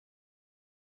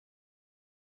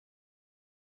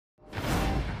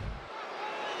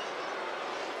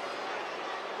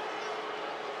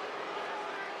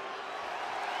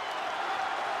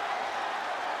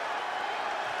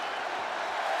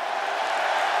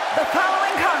The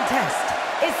following contest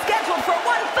is scheduled for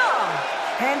one fall,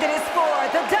 and it is for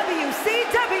the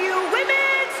WCW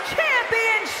Women's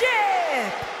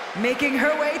Championship. Making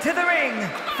her way to the ring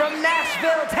from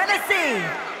Nashville, Tennessee,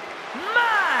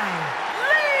 Miley.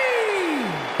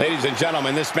 Ladies and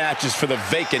gentlemen, this match is for the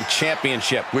vacant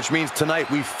championship. Which means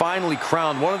tonight we finally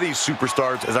crowned one of these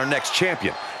superstars as our next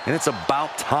champion. And it's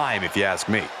about time, if you ask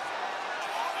me.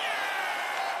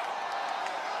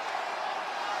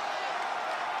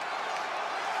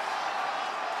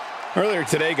 Earlier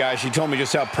today, guys, she told me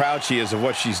just how proud she is of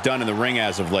what she's done in the ring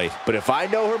as of late. But if I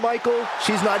know her, Michael,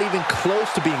 she's not even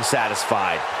close to being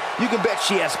satisfied. You can bet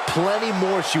she has plenty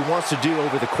more she wants to do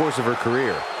over the course of her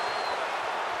career.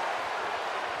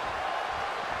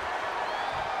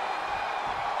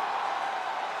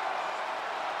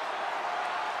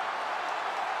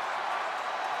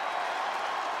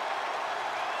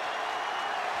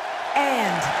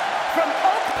 And from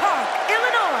Oak Park,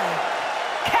 Illinois,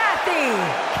 Kathy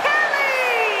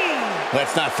Kelley.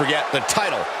 Let's not forget, the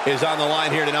title is on the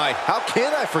line here tonight. How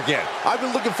can I forget? I've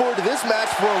been looking forward to this match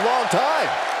for a long time.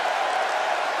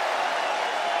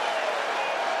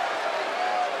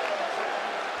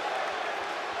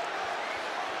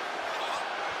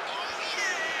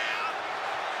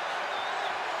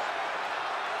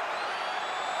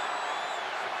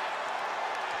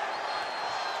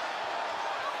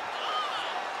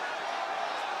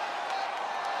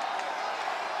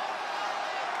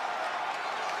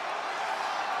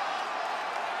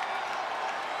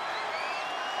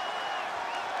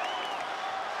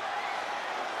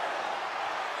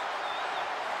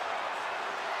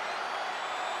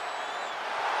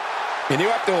 And you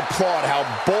have to applaud how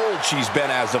bold she's been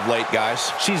as of late,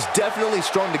 guys. She's definitely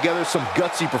strung together some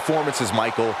gutsy performances,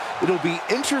 Michael. It'll be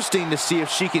interesting to see if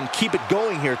she can keep it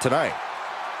going here tonight.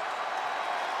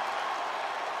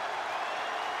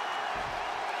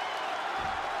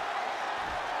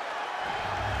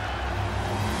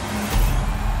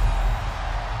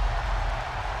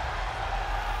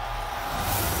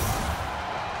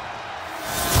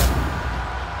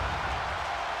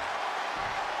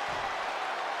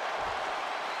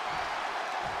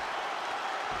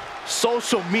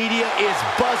 Social media is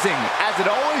buzzing, as it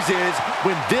always is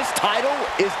when this title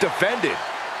is defended.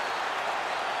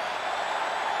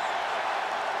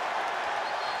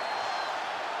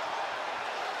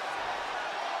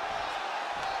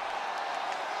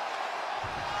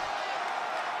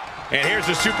 And here's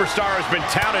a superstar who's been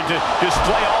touted to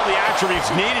display all the attributes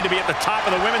needed to be at the top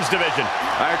of the women's division.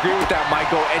 I agree with that,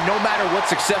 Michael, and no matter what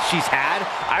success she's had,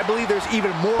 I believe there's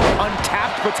even more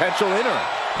untapped potential in her.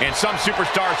 And some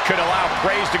superstars could allow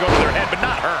praise to go to their head, but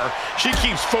not her. She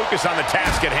keeps focused on the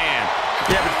task at hand.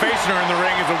 Yeah, but facing her in the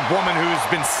ring is a woman who's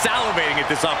been salivating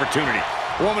at this opportunity.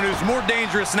 A woman who's more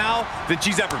dangerous now than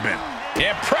she's ever been.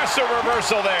 Impressive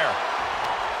reversal there.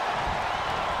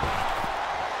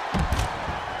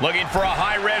 Looking for a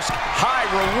high-risk,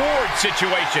 high-reward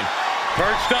situation.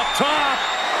 Perched up top.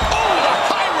 Oh, the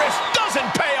high risk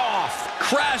doesn't pay off.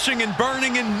 Crashing and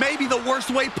burning in maybe the worst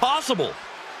way possible.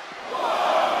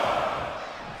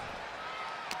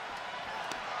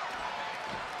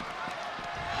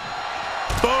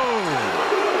 Boom.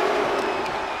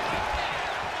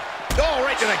 Oh,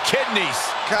 right to the kidneys.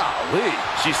 Golly,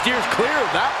 she steers clear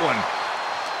of that one.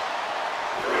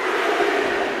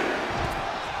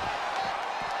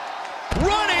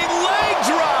 Running leg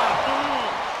drop.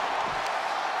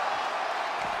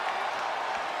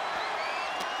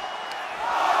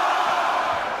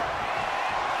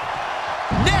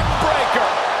 Neck breaker.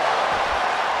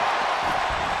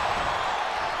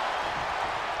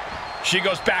 She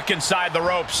goes back inside the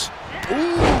ropes.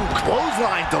 Ooh,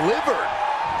 clothesline delivered.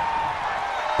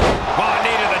 Oh,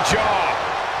 knee to the jaw.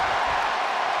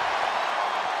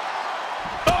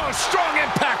 Oh, strong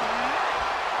impact.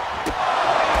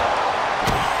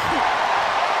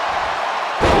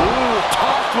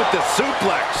 With the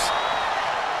suplex.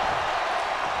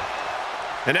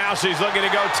 And now she's looking to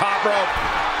go top rope.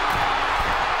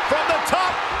 From the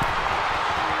top.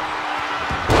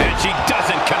 And she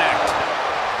doesn't connect.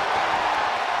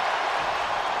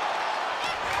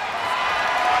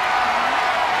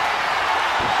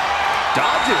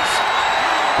 Dodges.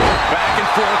 Back and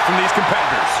forth from these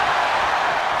competitors.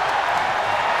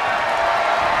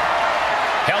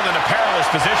 Held in a perilous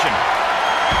position.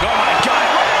 Oh my God.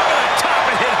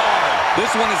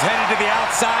 This one is headed to the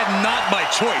outside, not by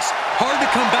choice. Hard to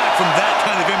come back from that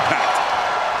kind of impact.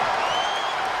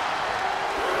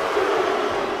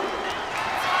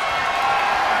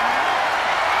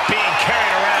 Being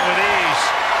carried around with ease.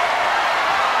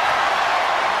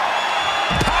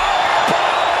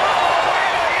 Powerbomb! Way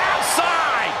to the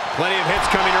outside! Plenty of hits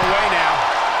coming her way now.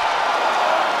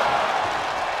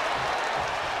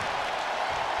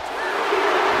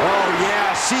 Oh,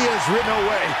 yeah, she is ridden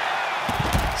away.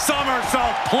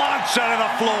 Somersault plunge out of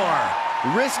the floor.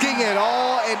 Risking it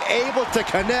all and able to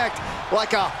connect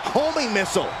like a homing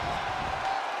missile.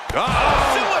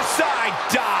 Suicide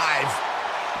dive.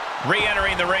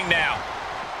 Re-entering the ring now.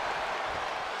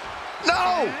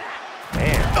 No!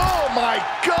 Man. Oh, my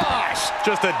gosh!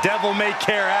 Just a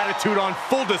devil-may-care attitude on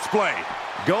full display.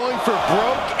 Going for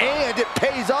broke, and it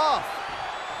pays off.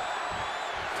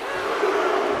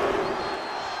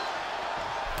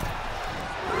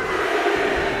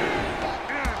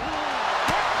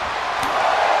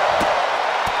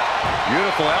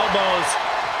 Beautiful elbows.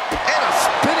 And a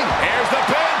spinning. Here's the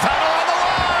pin, title on the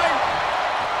line.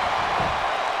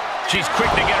 She's quick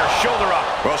to get her shoulder up.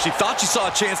 Well, she thought she saw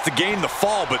a chance to gain the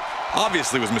fall, but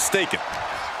obviously was mistaken.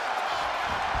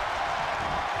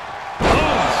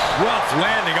 Rough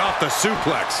landing off the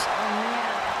suplex.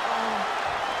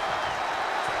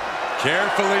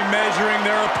 Carefully measuring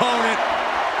their opponent.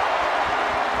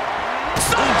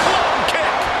 Cyclone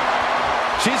kick.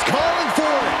 She's calling for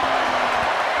it.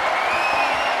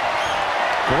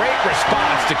 Great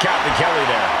response to Kathy Kelley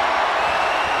there.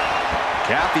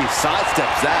 Kathy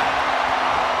sidesteps that.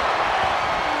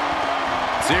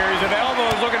 Series of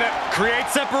elbows looking to create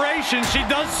separation. She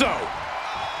does so.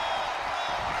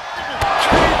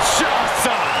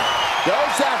 Kinshasa.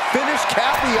 Does that finish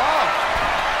Kathy off?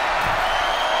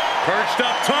 Perched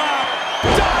up top.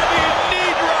 Diving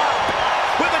knee drop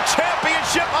with a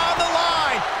championship on the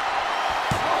line.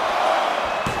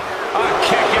 A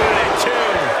kick out at two.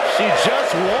 She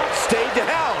just won't stay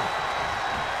down.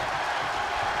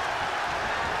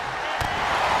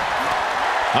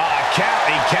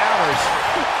 Kathy counters.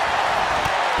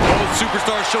 Both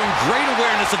superstars showing great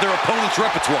awareness of their opponent's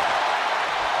repertoire.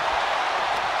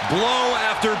 Blow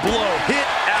after blow, hit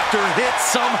after hit.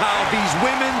 Somehow these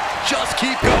women just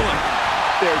keep going.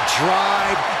 Their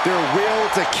drive, their will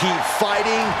to keep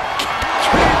fighting.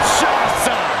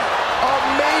 Kinshasa.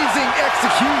 Amazing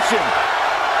execution.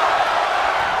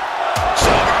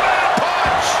 Superman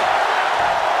punch.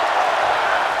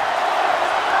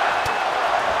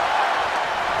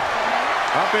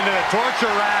 Up into the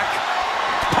torture rack.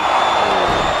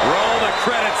 Roll the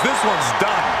credits. This one's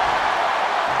done.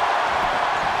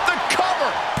 The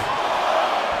cover.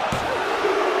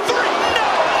 Three. No.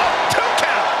 A 2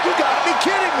 count. You gotta be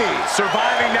kidding me.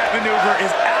 Surviving that maneuver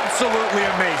is absolutely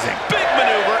amazing. Big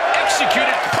maneuver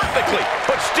executed perfectly,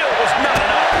 but still was not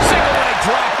enough. Single leg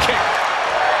drop kick.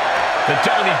 The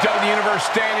WWE Universe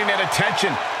standing at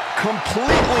attention,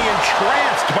 completely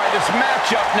entranced by this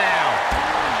matchup now.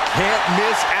 Can't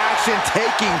miss action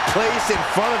taking place in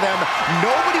front of them.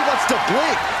 Nobody wants to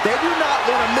blink. They do not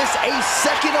want to miss a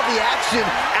second of the action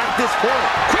at this point.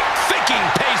 Quick thinking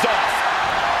pays off.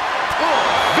 Oh,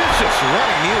 vicious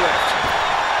running knee lift.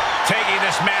 Taking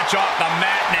this match off the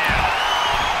mat now.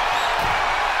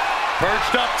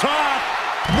 Perched up top.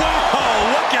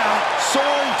 Whoa, look out.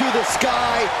 Soaring through the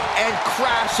sky and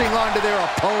crashing onto their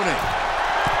opponent.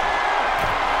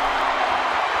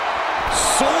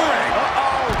 Soaring.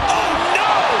 Oh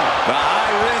no! The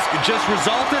high risk just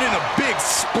resulted in a big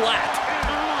splat.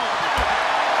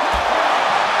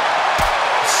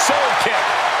 Soul kick.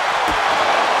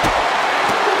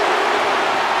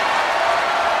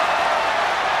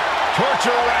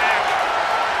 Torture rack.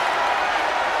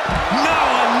 Now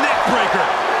a neck breaker.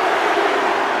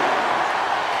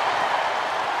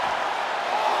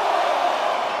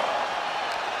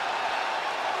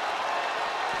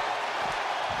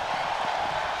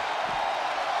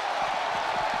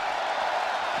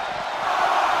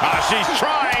 She's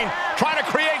trying to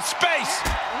create space.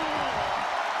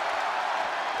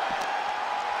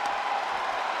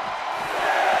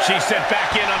 She's sent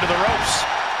back in under the ropes.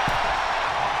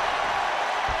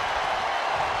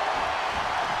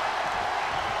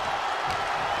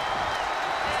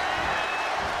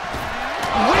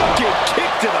 Wicked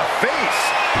kick to the face.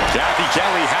 Kathy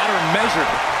Kelley had her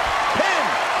measured. Pin.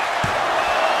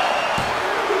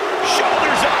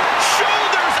 Shoulders up.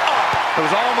 Shoulders up. It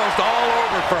was almost all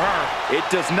over for her. It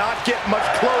does not get much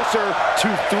closer to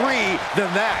 3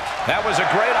 than that. That was a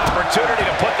great opportunity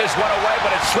to put this one away,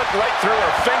 but it slipped right through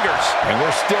her fingers. And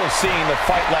we're still seeing the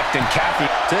fight left in Kathy.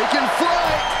 Taking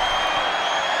flight.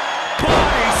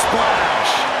 Body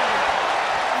splash.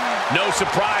 No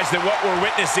surprise that what we're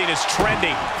witnessing is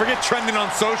trending. Forget trending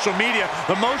on social media.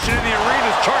 The motion in the arena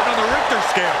is charting on the Richter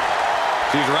scale.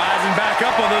 She's rising back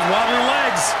up on those wobbly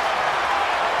legs.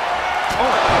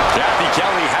 Oh, Kathy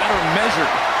Kelley had her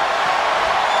measured.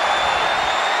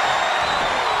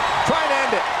 Try and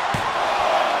end it.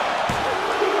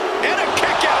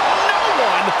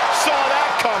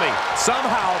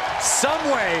 somehow,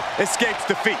 someway escapes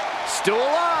defeat. Still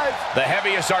alive. The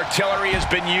heaviest artillery has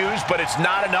been used, but it's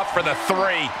not enough for the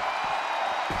 3.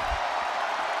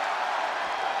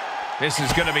 This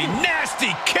is going to be nasty.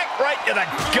 Kick right to the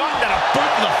gut and a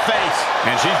boot in the face.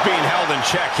 And she's being held in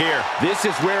check here. This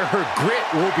is where her grit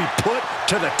will be put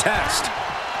to the test.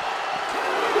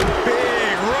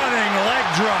 Big running leg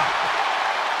drop.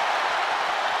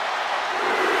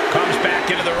 Comes back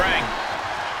into the ring.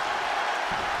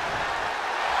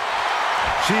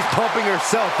 She's pumping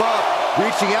herself up,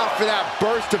 reaching out for that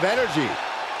burst of energy.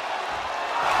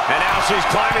 And now she's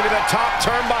climbing to the top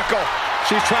turnbuckle.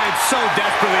 She's trying so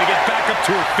desperately to get back up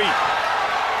to her feet.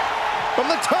 From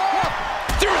the top!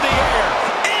 Through the air.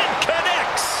 And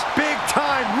connects. Big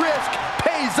time risk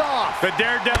pays off. The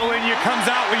daredevil in you comes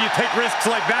out when you take risks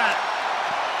like that.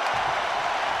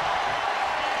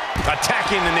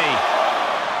 Attacking the knee.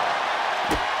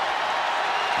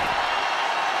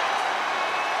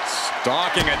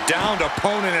 Stalking a downed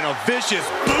opponent in a vicious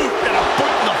boot. And a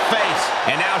boot in the face.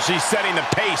 And now she's setting the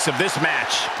pace of this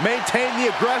match. Maintain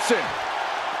the aggression.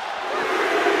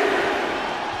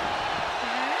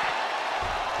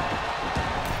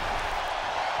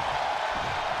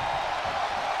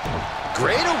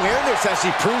 Great awareness as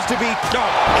she proves to be... Oh,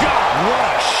 God, what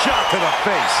a shot to the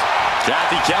face.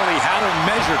 Kathy Kelley had her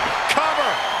measured.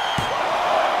 Cover.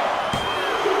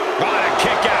 What a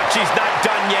kick out. She's not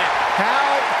done yet.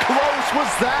 How close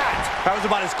was that? That was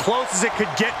about as close as it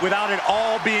could get without it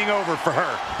all being over for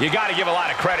her. You got to give a lot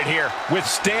of credit here.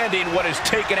 Withstanding what has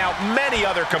taken out many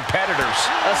other competitors.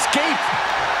 Escape.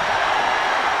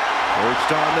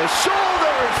 Perched on the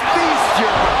shoulders. Feast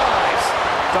your eyes.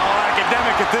 It's all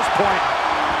academic at this point.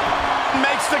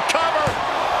 Makes the cover.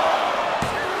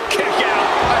 Kick out.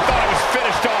 I thought it was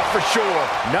finished off for sure.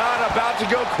 Not about to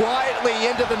go quietly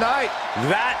into the night.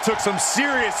 That took some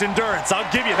serious endurance, I'll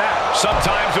give you that.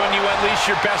 Sometimes when you unleash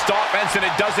your best offense and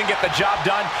it doesn't get the job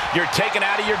done, you're taken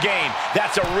out of your game.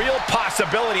 That's a real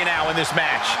possibility now in this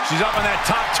match. She's up on that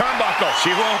top turnbuckle.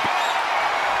 She won't.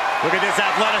 Look at this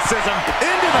athleticism.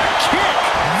 Into the kick.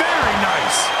 Very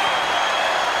nice.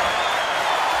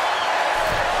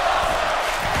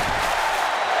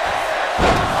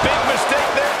 Big mistake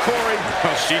there, Corey.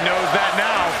 Well, she knows that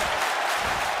now.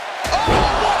 Oh,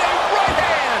 what a right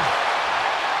hand!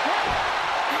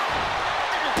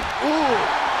 Ooh.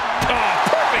 Oh,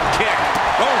 perfect kick.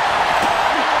 Oh.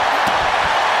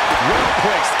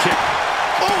 Well-placed kick.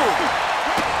 Ooh.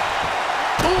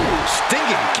 Ooh,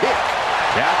 stinging kick.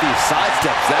 Kathy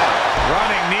sidesteps that.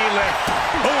 Running knee lift.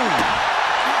 Boom.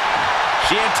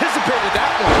 She anticipated that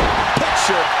one.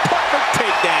 Picture perfect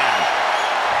takedown.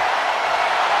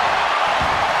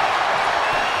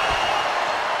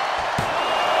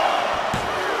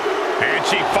 And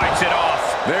she fights it off.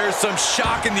 There's some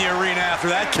shock in the arena after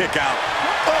that kick out.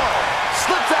 Oh,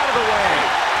 slips out of the way.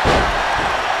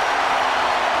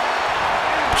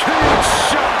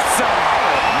 Kinshasa.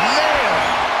 Man.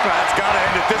 That's got to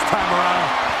end it this time around.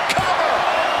 Cover!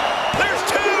 There's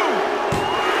 2!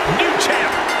 New champ.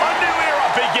 A new era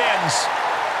begins.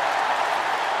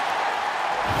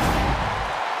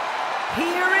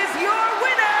 Here is your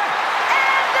winner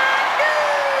and the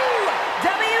new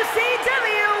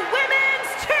WCW Women's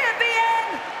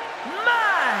Champion,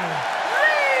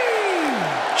 Miley.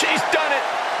 She's done it.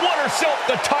 Won herself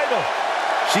the title.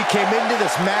 She came into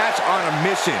this match on a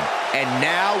mission, and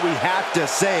now we have to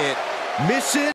say it, mission